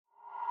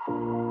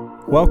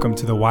Welcome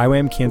to the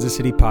YWAM Kansas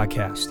City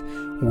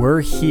podcast.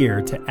 We're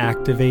here to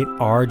activate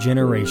our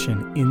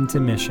generation into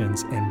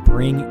missions and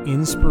bring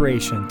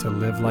inspiration to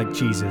live like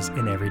Jesus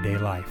in everyday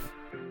life.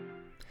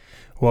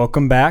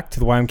 Welcome back to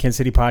the YWAM Kansas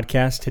City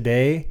podcast.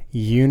 Today,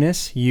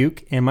 Eunice,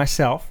 Uke, and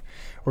myself,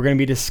 we're going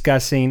to be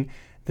discussing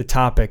the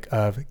topic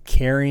of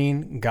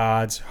carrying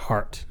God's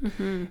heart.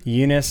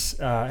 Eunice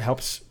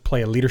helps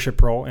play a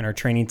leadership role in our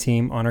training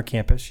team on our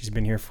campus. She's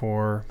been here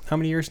for how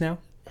many years now?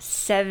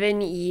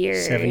 7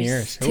 years. 7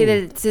 years. To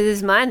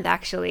this month,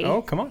 actually.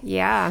 Oh, come on.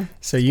 Yeah.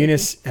 So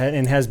Eunice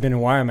and has been in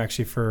YWAM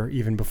actually for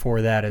even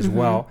before that as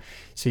well.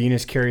 So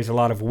Eunice carries a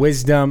lot of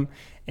wisdom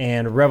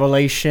and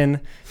revelation.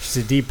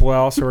 She's a deep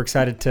well. So we're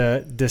excited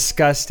to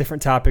discuss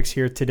different topics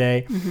here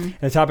today. And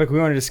the topic we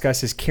want to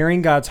discuss is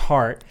carrying God's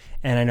heart.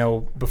 And I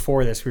know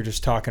before this, we were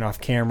just talking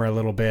off camera a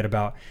little bit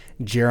about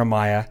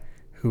Jeremiah,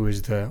 who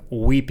is the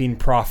weeping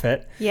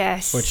prophet.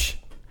 Yes. Which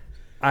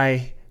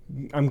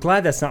I'm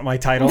glad that's not my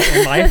title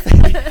in life.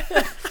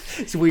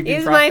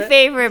 He's my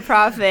favorite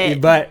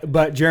prophet.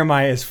 But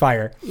Jeremiah is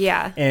fire.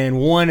 Yeah. And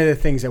one of the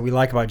things that we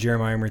like about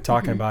Jeremiah, and we're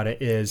talking about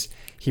it, is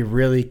he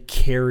really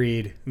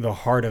carried the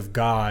heart of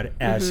God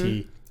as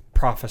he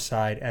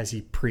prophesied, as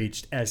he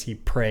preached, as he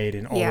prayed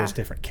in all those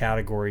different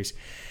categories.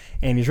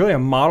 And he's really a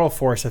model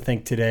for us, I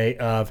think, today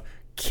of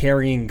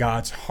carrying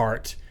God's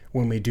heart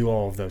when we do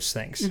all of those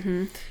things.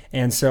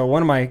 And so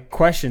one of my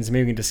questions,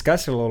 maybe we can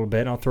discuss it a little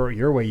bit, and I'll throw it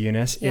your way,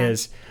 Eunice,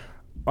 is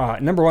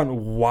number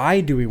one, why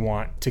do we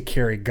want to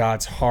carry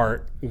God's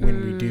heart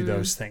when we do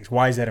those things?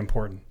 Why is that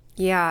important?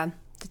 Yeah,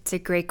 that's a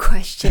great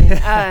question.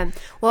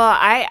 Well,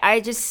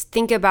 I just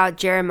think about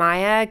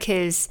Jeremiah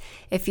because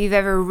if you've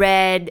ever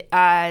read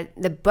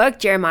the book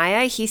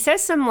Jeremiah, he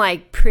says some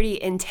like pretty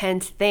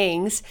intense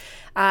things.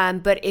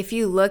 But if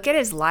you look at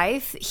his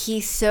life,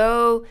 he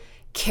so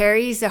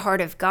carries the heart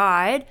of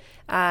God,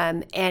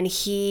 and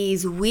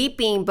he's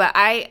weeping. But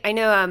I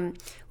know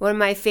one of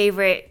my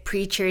favorite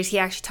preachers, he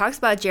actually talks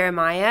about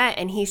Jeremiah,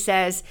 and he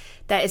says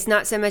that it's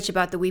not so much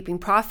about the weeping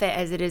prophet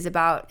as it is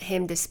about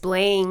him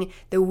displaying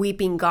the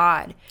weeping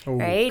God,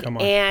 right?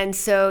 And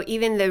so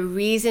even the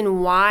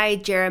reason why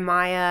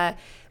Jeremiah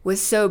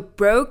was so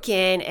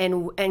broken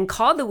and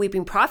called the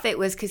weeping prophet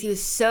was because he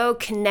was so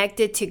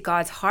connected to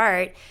God's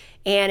heart.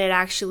 And it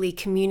actually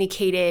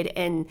communicated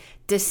and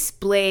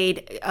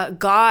displayed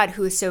God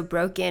who is so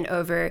broken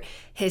over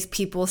his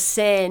people's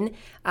sin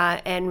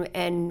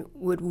and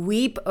would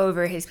weep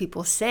over his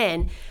people's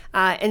sin.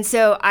 And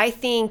so I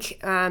think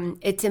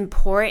it's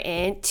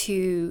important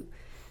to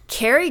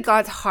carry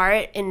God's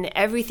heart in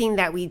everything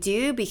that we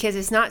do, because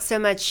it's not so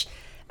much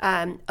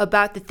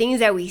about the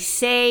things that we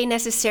say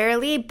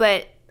necessarily,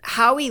 but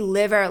how we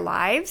live our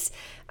lives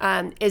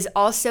is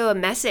also a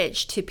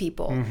message to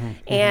people.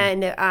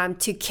 And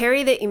to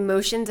carry the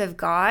emotions of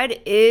God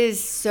is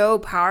so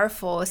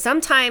powerful.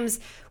 Sometimes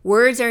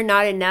words are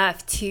not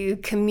enough to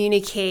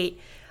communicate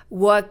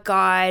what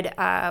God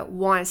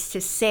wants to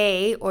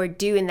say or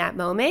do in that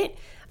moment.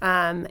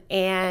 And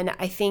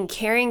I think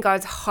carrying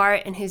God's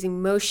heart and his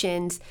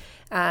emotions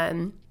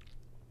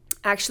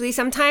actually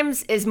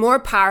sometimes is more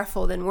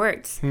powerful than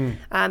words. And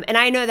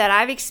I know that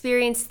I've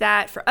experienced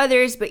that for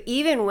others, but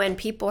even when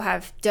people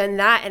have done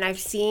that and I've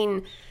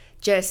seen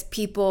just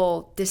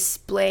people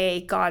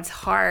display God's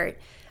heart,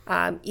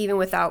 even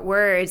without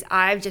words,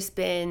 I've just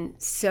been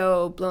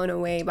so blown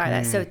away by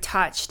that, so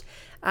touched.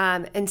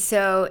 And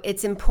so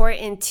it's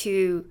important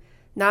to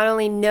not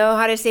only know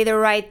how to say the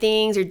right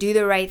things or do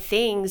the right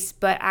things,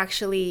 but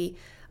actually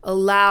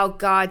allow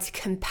God's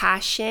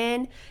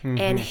compassion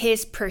and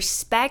his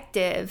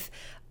perspective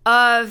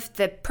of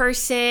the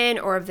person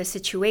or of the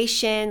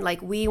situation. Like,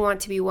 we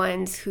want to be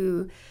ones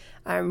who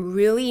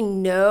really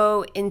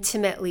know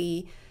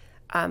intimately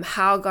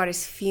how God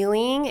is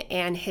feeling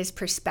and his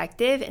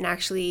perspective, and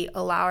actually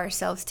allow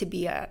ourselves to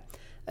be a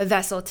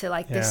vessel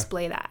to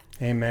display that.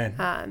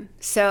 Amen.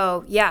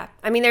 So yeah,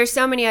 I mean, there's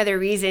so many other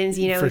reasons,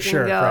 For we can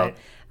sure, go. right.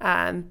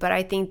 But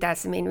I think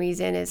that's the main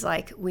reason, is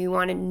like we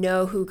want to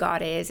know who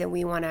God is, and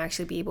we want to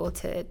actually be able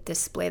to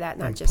display that,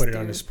 not just put it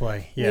on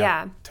display.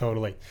 Yeah,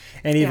 totally.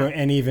 And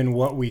even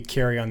what we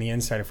carry on the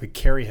inside, if we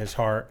carry his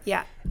heart,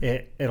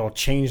 it'll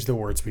change the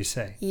words we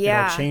say.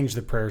 Yeah. It'll change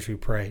the prayers we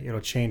pray. It'll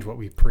change what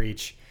we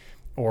preach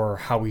or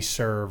how we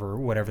serve or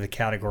whatever the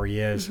category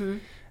is.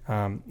 And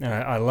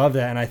I love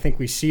that. And I think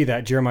we see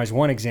that. Jeremiah's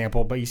one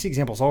example, but you see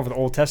examples all over the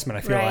Old Testament,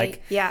 I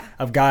feel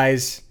of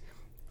guys.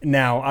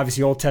 Now,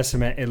 obviously, Old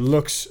Testament, it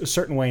looks a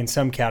certain way in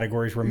some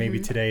categories where maybe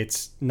today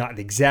it's not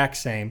the exact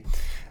same.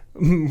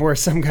 Where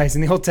some guys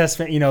in the Old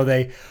Testament,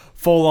 they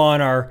full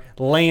on are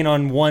laying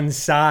on one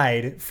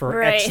side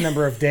for X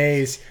number of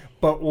days.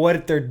 But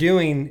what they're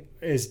doing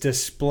is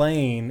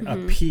displaying a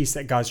piece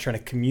that God's trying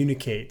to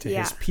communicate to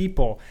his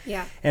people.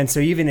 And so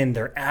even in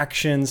their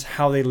actions,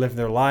 how they live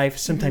their life,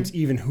 sometimes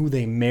even who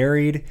they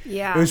married,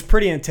 it was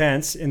pretty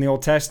intense in the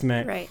Old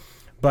Testament.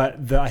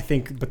 But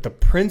the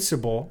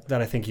principle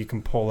that I think you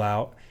can pull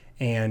out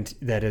and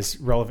that is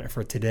relevant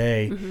for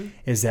today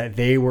is that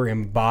they were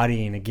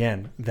embodying,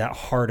 again, that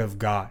heart of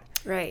God.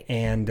 Right.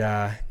 And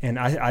I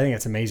think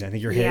that's amazing. I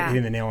think you're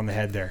hitting the nail on the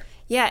head there.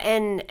 Yeah,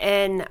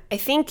 and I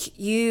think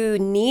you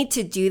need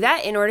to do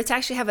that in order to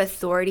actually have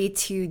authority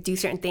to do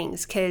certain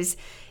things, because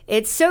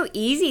it's so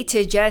easy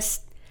to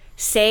just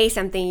say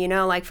something, you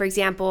know, like, for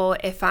example,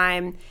 if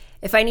I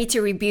need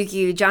to rebuke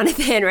you,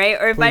 Jonathan, right?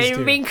 Or if I need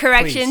to bring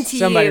correction to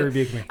somebody you.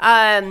 Rebuke me.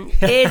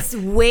 It's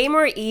way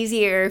more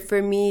easier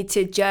for me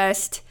to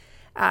just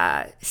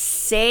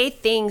say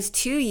things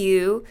to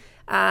you.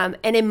 And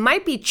it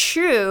might be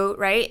true,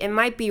 right? It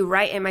might be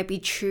right. It might be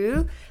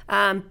true.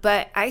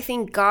 But I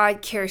think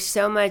God cares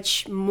so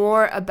much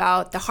more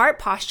about the heart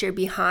posture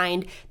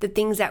behind the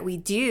things that we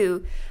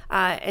do.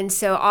 And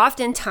so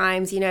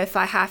oftentimes, you know, if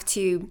I have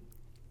to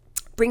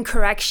bring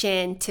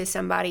correction to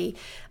somebody,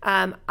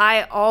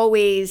 I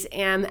always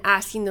am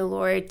asking the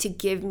Lord to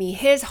give me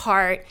his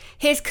heart,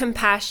 his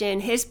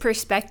compassion, his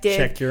perspective.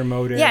 Check your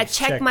motives. Yeah,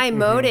 check my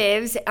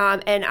motives.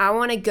 And I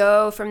want to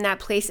go from that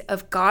place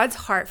of God's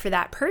heart for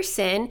that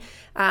person,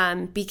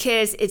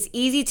 because it's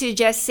easy to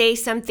just say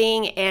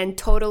something and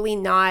totally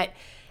not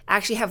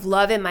actually have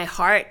love in my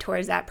heart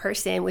towards that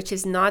person, which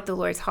is not the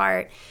Lord's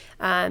heart.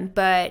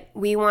 But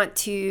we want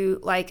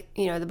to, like,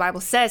 you know, the Bible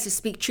says, to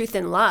speak truth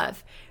in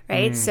love.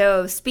 Right.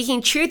 So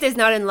speaking truth is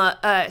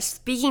not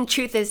speaking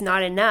truth is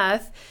not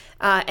enough.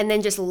 And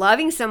then just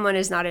loving someone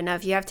is not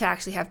enough. You have to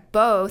actually have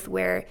both,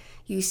 where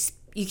you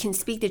can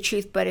speak the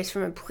truth, but it's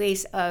from a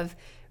place of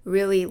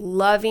really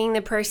loving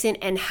the person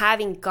and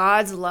having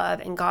God's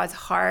love and God's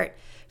heart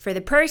for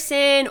the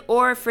person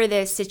or for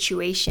the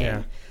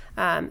situation.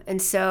 Yeah.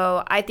 And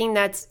so I think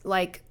that's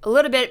like a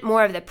little bit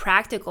more of the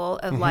practical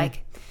of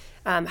like,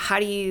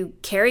 how do you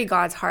carry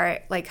God's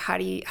heart? Like, how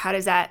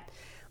does that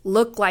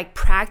look like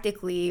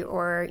practically,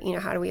 or, you know,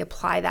 how do we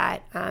apply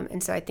that?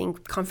 And so I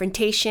think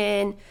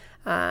confrontation,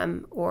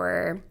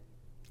 or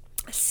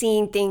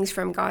seeing things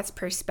from God's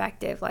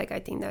perspective, like, I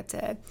think that's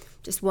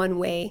just one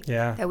way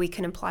that we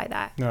can apply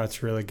that. No,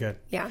 it's really good.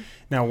 Yeah.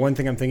 Now, one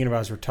thing I'm thinking about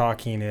as we're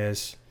talking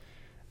is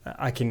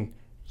I can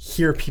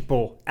hear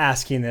people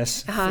asking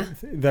this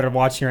that are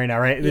watching right now,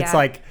 right? It's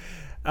like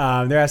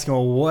they're asking,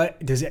 well,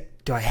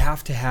 do I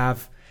have to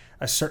have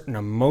a certain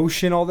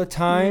emotion all the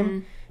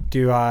time?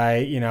 Do I,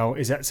 you know,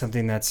 is that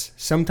something that's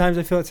sometimes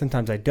I feel it,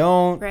 sometimes I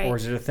don't? Right. Or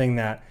is it a thing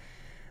that,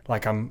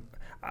 like,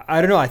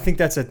 I don't know. I think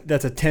that's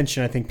a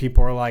tension. I think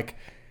people are like,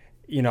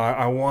 you know,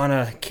 I want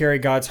to carry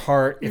God's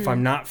heart. If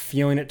I'm not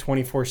feeling it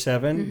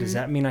 24/7, does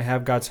that mean I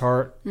have God's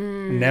heart?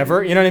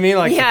 Never. You know what I mean?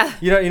 Like,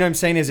 you know what I'm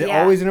saying? Is it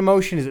always an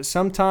emotion? Is it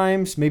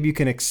sometimes? Maybe you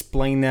can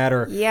explain that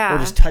or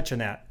just touch on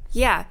that.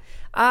 Yeah.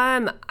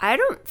 I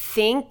don't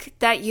think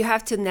that you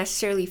have to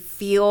necessarily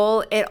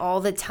feel it all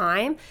the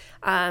time.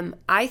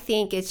 I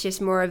think it's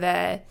just more of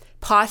a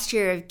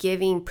posture of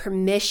giving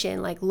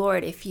permission, like,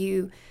 Lord, if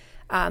you,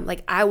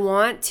 like, I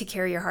want to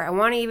carry your heart. I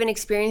want to even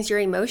experience your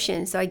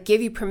emotions. So I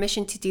give you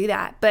permission to do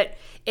that. But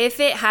if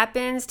it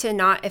happens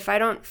if I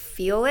don't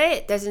feel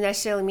it, doesn't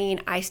necessarily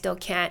mean I still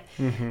can't,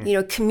 you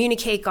know,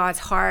 communicate God's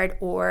heart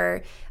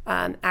or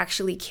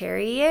actually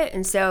carry it.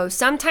 And so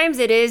sometimes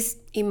it is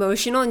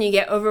emotional and you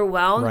get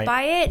overwhelmed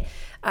by it.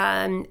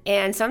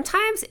 And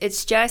sometimes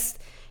it's just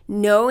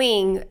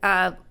knowing,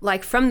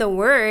 like, from the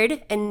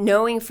word and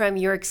knowing from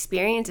your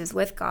experiences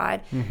with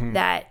God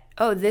that,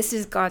 oh, this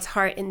is God's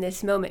heart in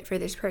this moment for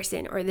this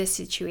person or this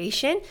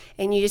situation.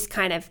 And you just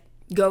kind of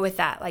go with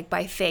that, like,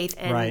 by faith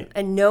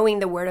and knowing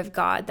the word of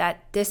God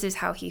that this is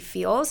how he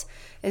feels.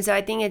 And so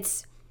I think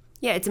it's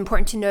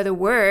important to know the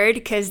word,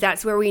 because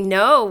that's where we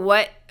know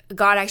what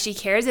God actually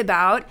cares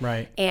about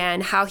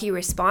and how he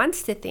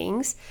responds to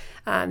things.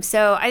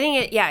 So I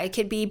think it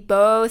could be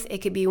both. It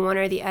could be one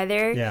or the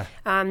other. Yeah.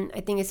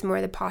 I think it's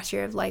more the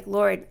posture of, like,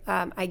 Lord,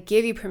 I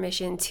give you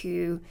permission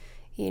to,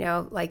 you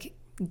know, like,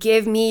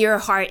 give me your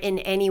heart in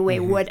any way,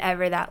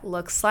 whatever that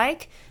looks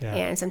like. Yeah.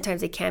 And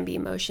sometimes it can be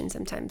emotion,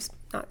 sometimes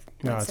not.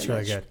 No, it's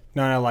really good.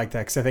 No, and I like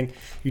that, because I think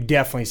you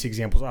definitely see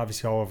examples,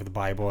 obviously, all over the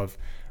Bible of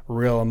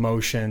real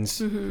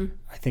emotions.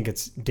 I think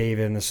it's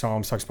David in the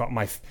Psalms talks about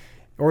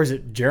or is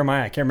it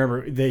Jeremiah? I can't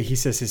remember. He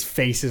says his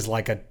face is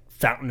like a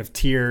fountain of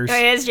tears. Oh,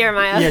 it is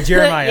Jeremiah. Yeah,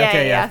 Jeremiah.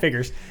 Okay, yeah,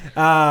 figures.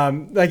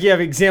 Like, you have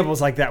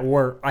examples like that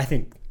where I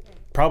think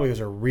probably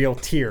those are real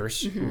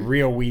tears,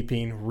 real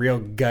weeping, real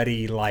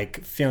gutty,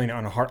 like, feeling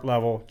on a heart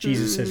level.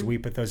 Jesus says,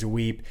 weep with those who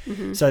weep.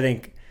 So I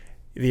think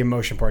the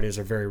emotion part is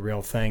a very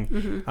real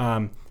thing.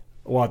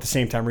 Well, at the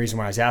same time, reason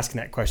why I was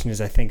asking that question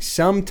is I think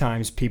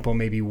sometimes people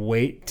maybe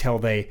wait till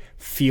they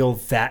feel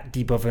that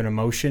deep of an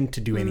emotion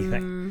to do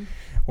anything.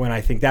 When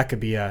I think that could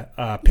be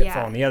a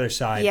pitfall on the other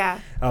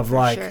side of,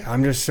 like,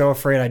 I'm just so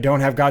afraid I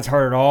don't have God's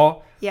heart at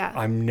all. Yeah.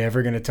 I'm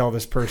never going to tell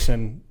this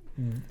person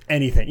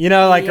anything, you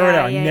know, like,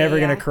 I'm never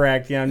going to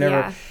correct, you know, never.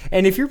 Yeah.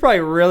 And if you're probably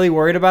really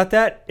worried about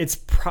that,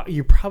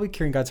 you're probably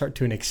carrying God's heart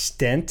to an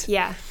extent.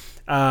 Yeah.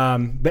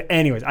 But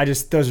anyways,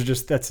 that's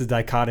the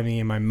dichotomy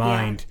in my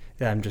mind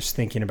that I'm just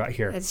thinking about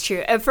here. That's true.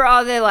 And for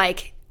all the,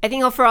 like, I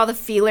think for all the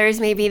feelers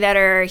maybe that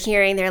are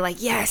hearing, they're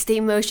like, yes, the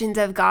emotions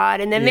of God.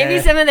 And then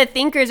maybe some of the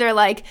thinkers are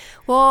like,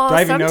 well,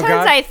 sometimes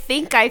I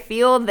think I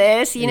feel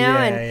this,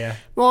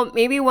 Well,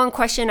 maybe one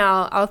question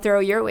I'll throw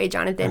your way,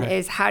 Jonathan,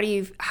 is how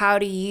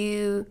do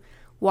you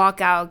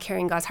walk out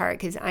carrying God's heart?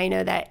 Because I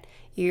know that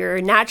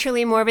you're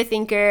naturally more of a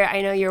thinker.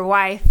 I know your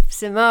wife,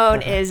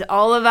 Simone, is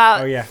all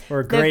about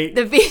we're great.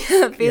 The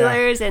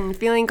feelers and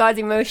feeling God's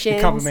emotions.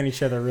 We complement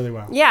each other really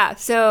well. Yeah.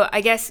 So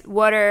I guess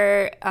what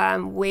are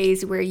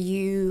ways where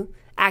you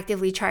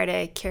actively try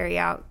to carry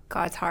out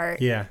God's heart?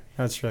 Yeah,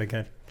 that's really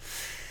good.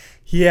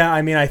 Yeah,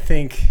 I mean, I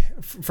think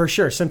for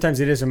sure,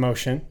 sometimes it is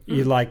emotion.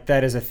 You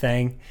that is a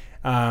thing.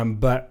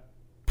 But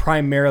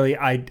primarily,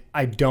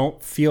 I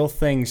don't feel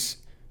things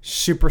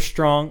super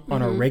strong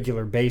on a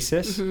regular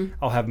basis.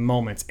 I'll have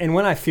moments. And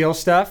when I feel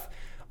stuff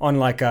on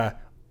like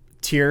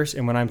tears,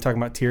 and when I'm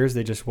talking about tears,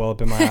 they just well up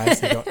in my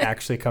eyes. They don't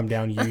actually come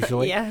down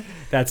usually. Yeah.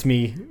 That's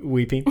me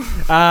weeping.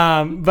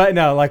 But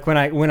no, like when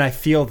I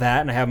feel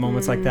that and I have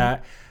moments like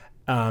that,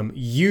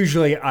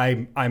 usually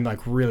I'm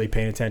like really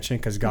paying attention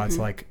because God's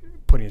like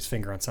putting his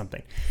finger on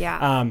something.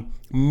 Yeah.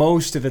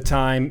 Most of the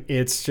time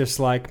it's just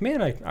like,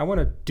 man, I want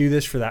to do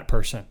this for that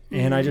person.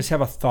 And I just have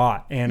a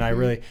thought and I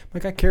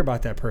care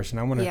about that person.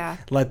 I want to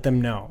let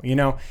them know,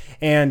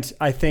 and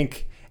I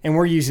think, and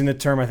we're using the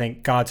term, I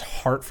think God's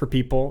heart for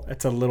people.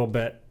 It's a little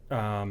bit,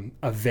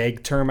 a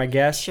vague term, I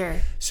guess. Sure.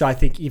 So I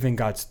think even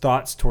God's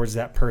thoughts towards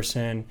that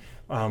person,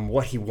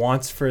 what he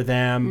wants for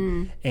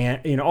them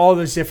and, all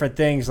those different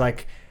things.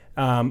 Like,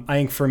 I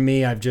think for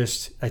me, I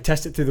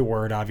test it through the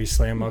word.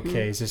 Obviously, I'm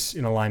okay. Is this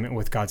in alignment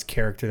with God's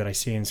character that I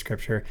see in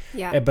Scripture?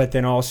 Yeah. But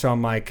then also,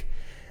 I'm like,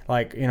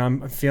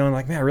 I'm feeling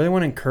like, man, I really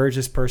want to encourage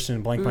this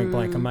person. Blank, blank,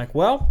 blank. I'm like,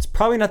 well, it's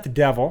probably not the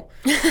devil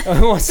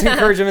who wants to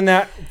encourage them in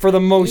that for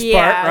the most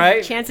part,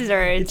 right? Chances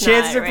are,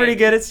 pretty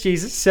good. It's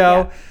Jesus.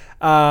 So,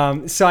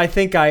 so I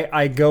think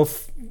I go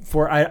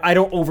for. I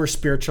don't over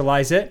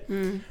spiritualize it.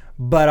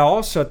 But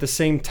also at the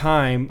same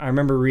time, I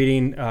remember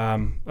reading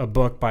a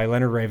book by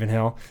Leonard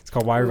Ravenhill. It's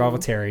called Why Revival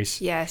Tarries.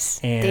 Yes,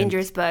 and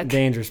dangerous book.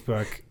 Dangerous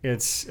book.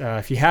 It's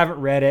if you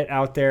haven't read it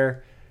out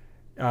there,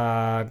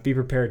 be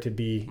prepared to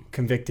be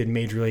convicted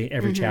majorly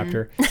every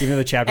chapter, even though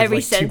the chapter every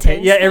is like sentence. 2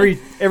 pages. Yeah,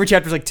 every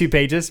chapter is like 2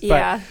 pages.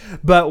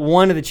 But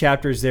one of the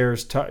chapters there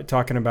is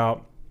talking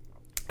about,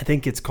 I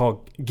think it's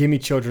called "Give Me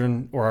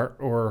Children"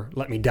 or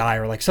 "Let Me Die"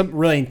 or like something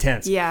really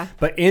intense. Yeah.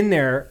 But in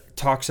there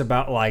talks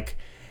about like.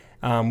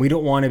 We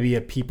don't want to be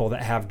a people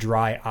that have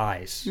dry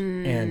eyes.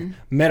 And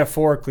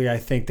metaphorically, I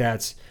think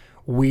that's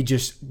we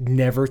just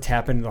never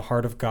tap into the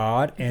heart of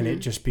God and it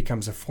just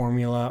becomes a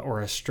formula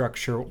or a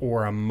structure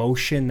or a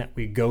motion that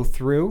we go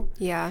through.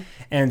 Yeah.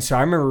 And so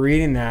I remember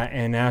reading that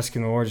and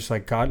asking the Lord, just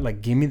like, God,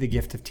 like, give me the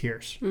gift of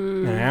tears.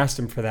 And I asked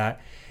him for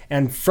that.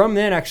 And from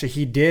then, actually,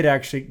 he did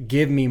actually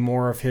give me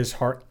more of his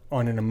heart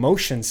on an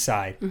emotion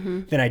side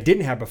than I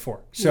didn't have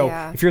before. So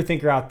if you're a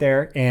thinker out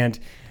there and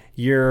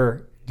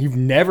you've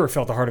never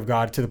felt the heart of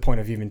God to the point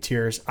of even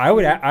tears, I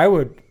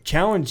would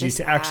challenge you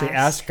to actually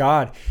ask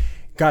God,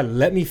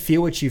 let me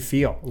feel what you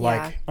feel,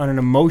 like on an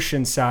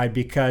emotion side,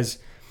 because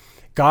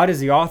God is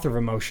the author of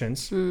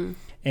emotions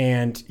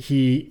and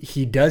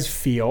he does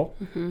feel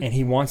and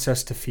he wants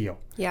us to feel.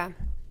 Yeah.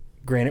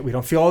 Granted, we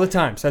don't feel all the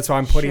time. So that's why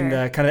I'm putting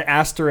the kind of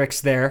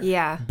asterisk there.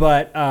 Yeah.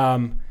 But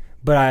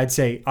I'd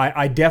say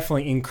I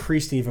definitely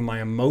increased even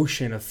my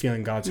emotion of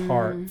feeling God's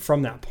heart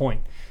from that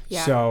point.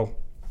 Yeah. So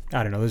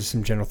I don't know. Those are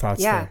some general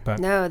thoughts there. But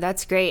no,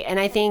 that's great. And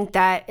I think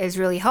that is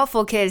really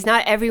helpful because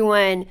not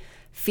everyone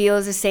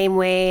feels the same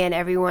way and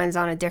everyone's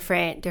on a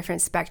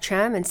different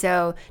spectrum. And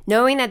so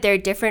knowing that there are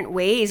different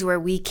ways where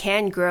we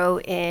can grow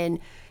in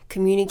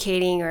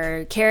communicating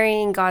or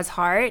carrying God's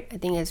heart, I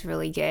think is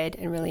really good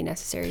and really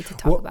necessary to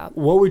talk about.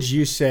 What would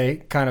you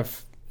say, kind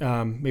of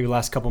maybe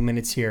last couple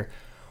minutes here,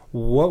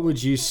 what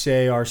would you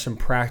say are some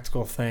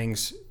practical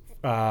things,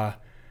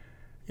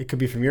 it could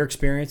be from your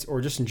experience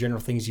or just in general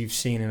things you've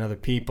seen in other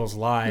people's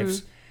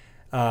lives,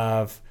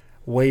 of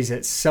ways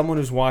that someone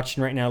who's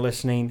watching right now,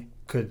 listening,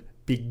 could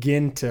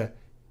begin to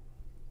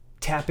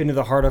tap into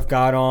the heart of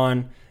God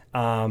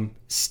on,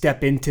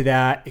 step into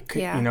that. It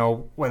could,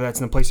 whether that's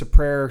in the place of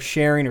prayer,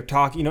 sharing or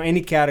talking,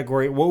 any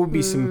category, what would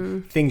be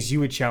some things you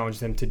would challenge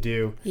them to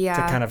do to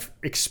kind of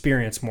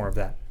experience more of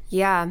that?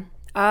 Yeah.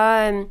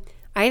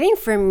 I think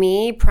for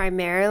me,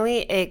 primarily,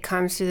 it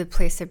comes to the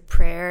place of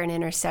prayer and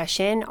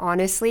intercession,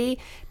 honestly,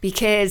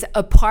 because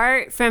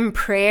apart from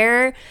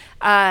prayer,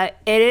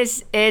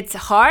 it's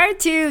hard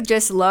to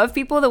just love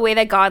people the way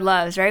that God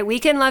loves, right? We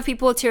can love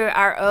people to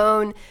our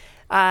own,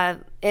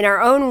 in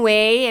our own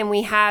way, and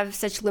we have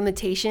such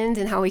limitations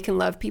in how we can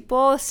love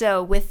people.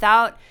 So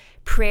without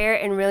prayer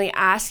and really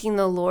asking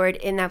the Lord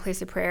in that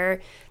place of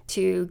prayer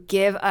to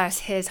give us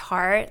his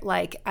heart,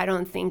 like I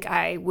don't think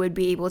I would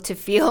be able to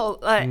feel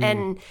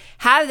and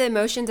have the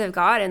emotions of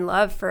God and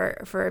love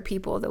for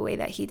people the way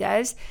that he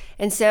does.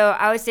 And so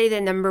I would say the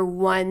number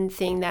one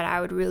thing that I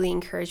would really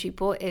encourage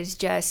people is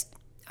just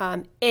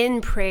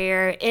in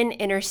prayer, in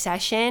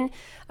intercession,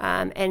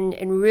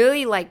 and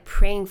really like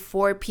praying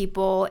for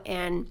people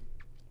and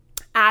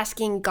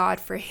asking God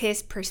for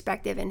his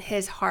perspective and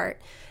his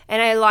heart.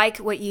 And I like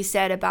what you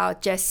said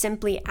about just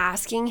simply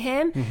asking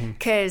him,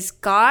 because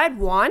God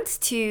wants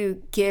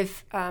to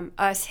give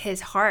us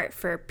his heart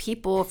for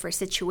people, for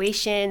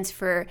situations,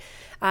 for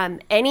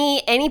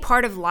any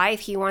part of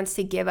life. He wants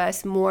to give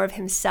us more of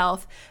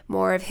himself,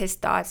 more of his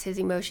thoughts, his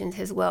emotions,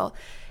 his will.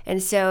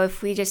 And so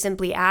if we just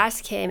simply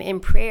ask him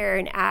in prayer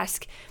and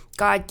ask,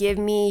 God, give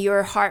me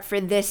your heart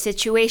for this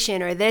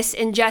situation or this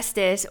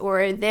injustice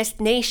or this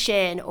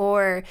nation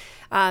or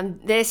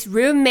this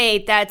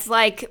roommate that's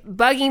like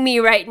bugging me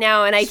right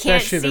now and I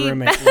can't see. Especially the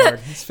roommate, Lord.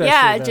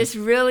 Yeah, just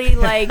really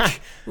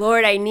like,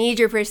 Lord, I need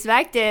your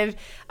perspective.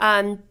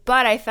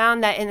 But I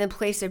found that in the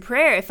place of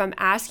prayer, if I'm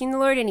asking the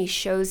Lord and he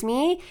shows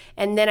me,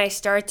 and then I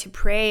start to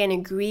pray and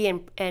agree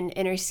and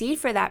intercede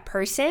for that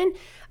person,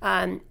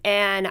 and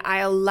I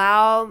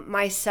allow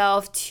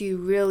myself to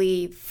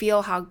really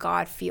feel how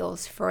God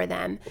feels for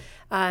them.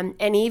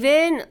 And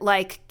even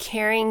like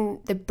carrying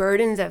the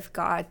burdens of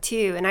God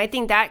too. And I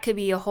think that could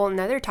be a whole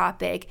nother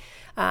topic.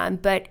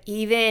 But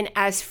even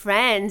as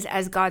friends,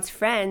 as God's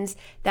friends,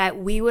 that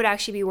we would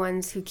actually be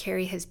ones who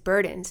carry his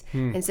burdens.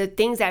 And so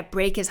things that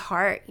break his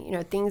heart,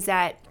 things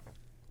that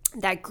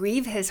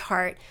grieve his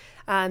heart,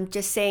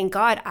 just saying,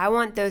 God, I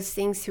want those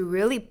things to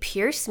really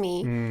pierce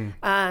me.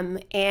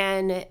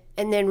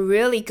 And then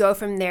really go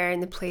from there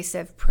in the place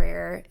of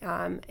prayer,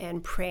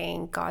 and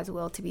praying God's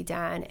will to be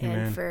done. Amen.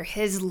 And for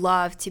his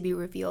love to be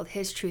revealed,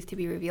 his truth to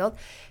be revealed.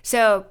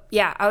 So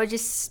yeah, I would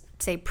just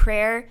say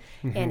prayer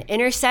and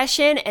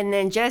intercession, and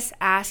then just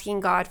asking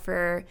God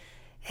for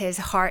his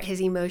heart,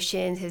 his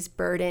emotions, his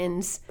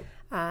burdens,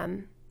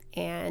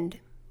 and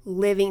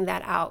living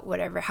that out,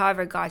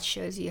 however God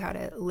shows you how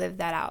to live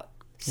that out.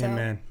 So,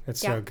 amen. That's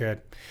so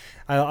good.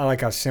 I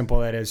like how simple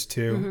that is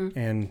too.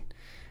 And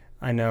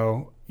I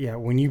know,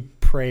 when you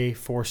pray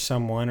for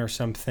someone or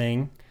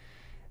something,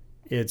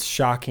 it's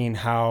shocking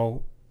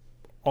how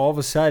all of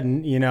a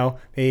sudden,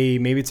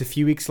 maybe it's a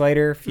few weeks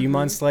later, a few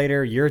months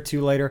later, a year or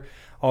two later,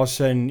 all of a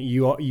sudden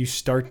you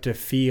start to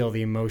feel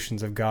the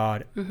emotions of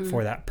God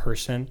for that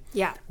person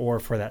or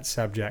for that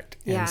subject.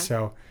 And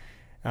so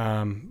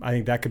I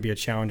think that could be a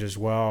challenge as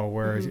well,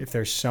 where if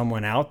there's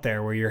someone out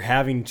there where you're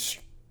having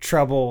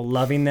trouble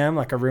loving them,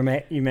 like a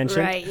roommate you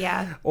mentioned,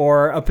 right?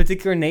 Or a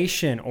particular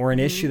nation or an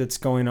issue that's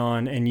going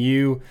on, and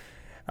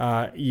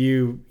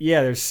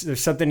there's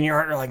something in your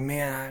heart, you're like,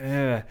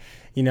 man,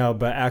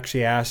 but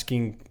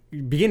actually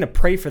begin to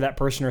pray for that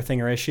person or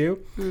thing or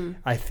issue.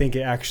 I think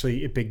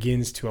it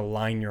begins to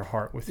align your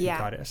heart with who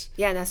God is.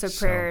 Yeah, and that's what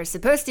prayer is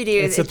supposed to do.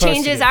 It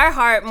changes our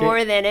heart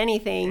more than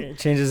anything. It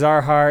changes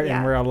our heart,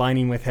 and we're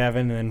aligning with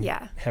heaven, and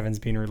heaven's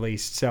being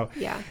released. So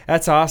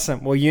that's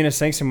awesome. Well, Eunice,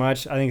 thanks so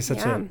much. I think it's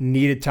such a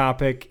needed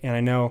topic, and I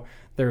know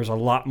there's a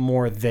lot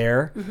more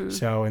there.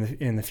 So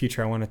in the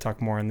future, I want to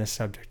talk more on this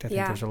subject. I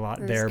think there's a lot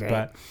there. Great.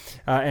 But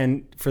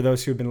and for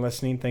those who've been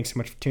listening, thanks so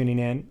much for tuning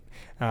in.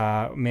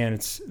 Man,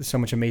 it's so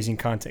much amazing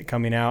content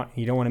coming out.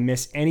 You don't want to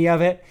miss any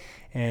of it.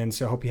 And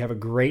so I hope you have a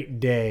great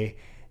day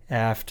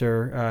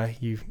after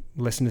you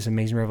listen to this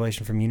amazing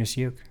revelation from Eunice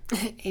Uke.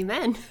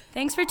 Amen.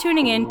 Thanks for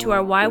tuning in to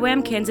our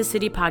YWAM Kansas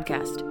City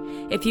podcast.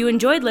 If you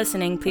enjoyed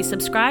listening, please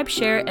subscribe,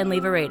 share, and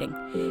leave a rating.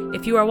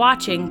 If you are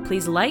watching,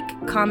 please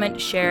like, comment,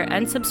 share,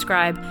 and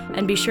subscribe,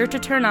 and be sure to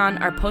turn on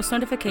our post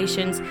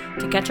notifications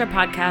to catch our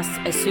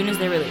podcasts as soon as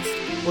they're released.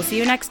 We'll see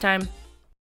you next time.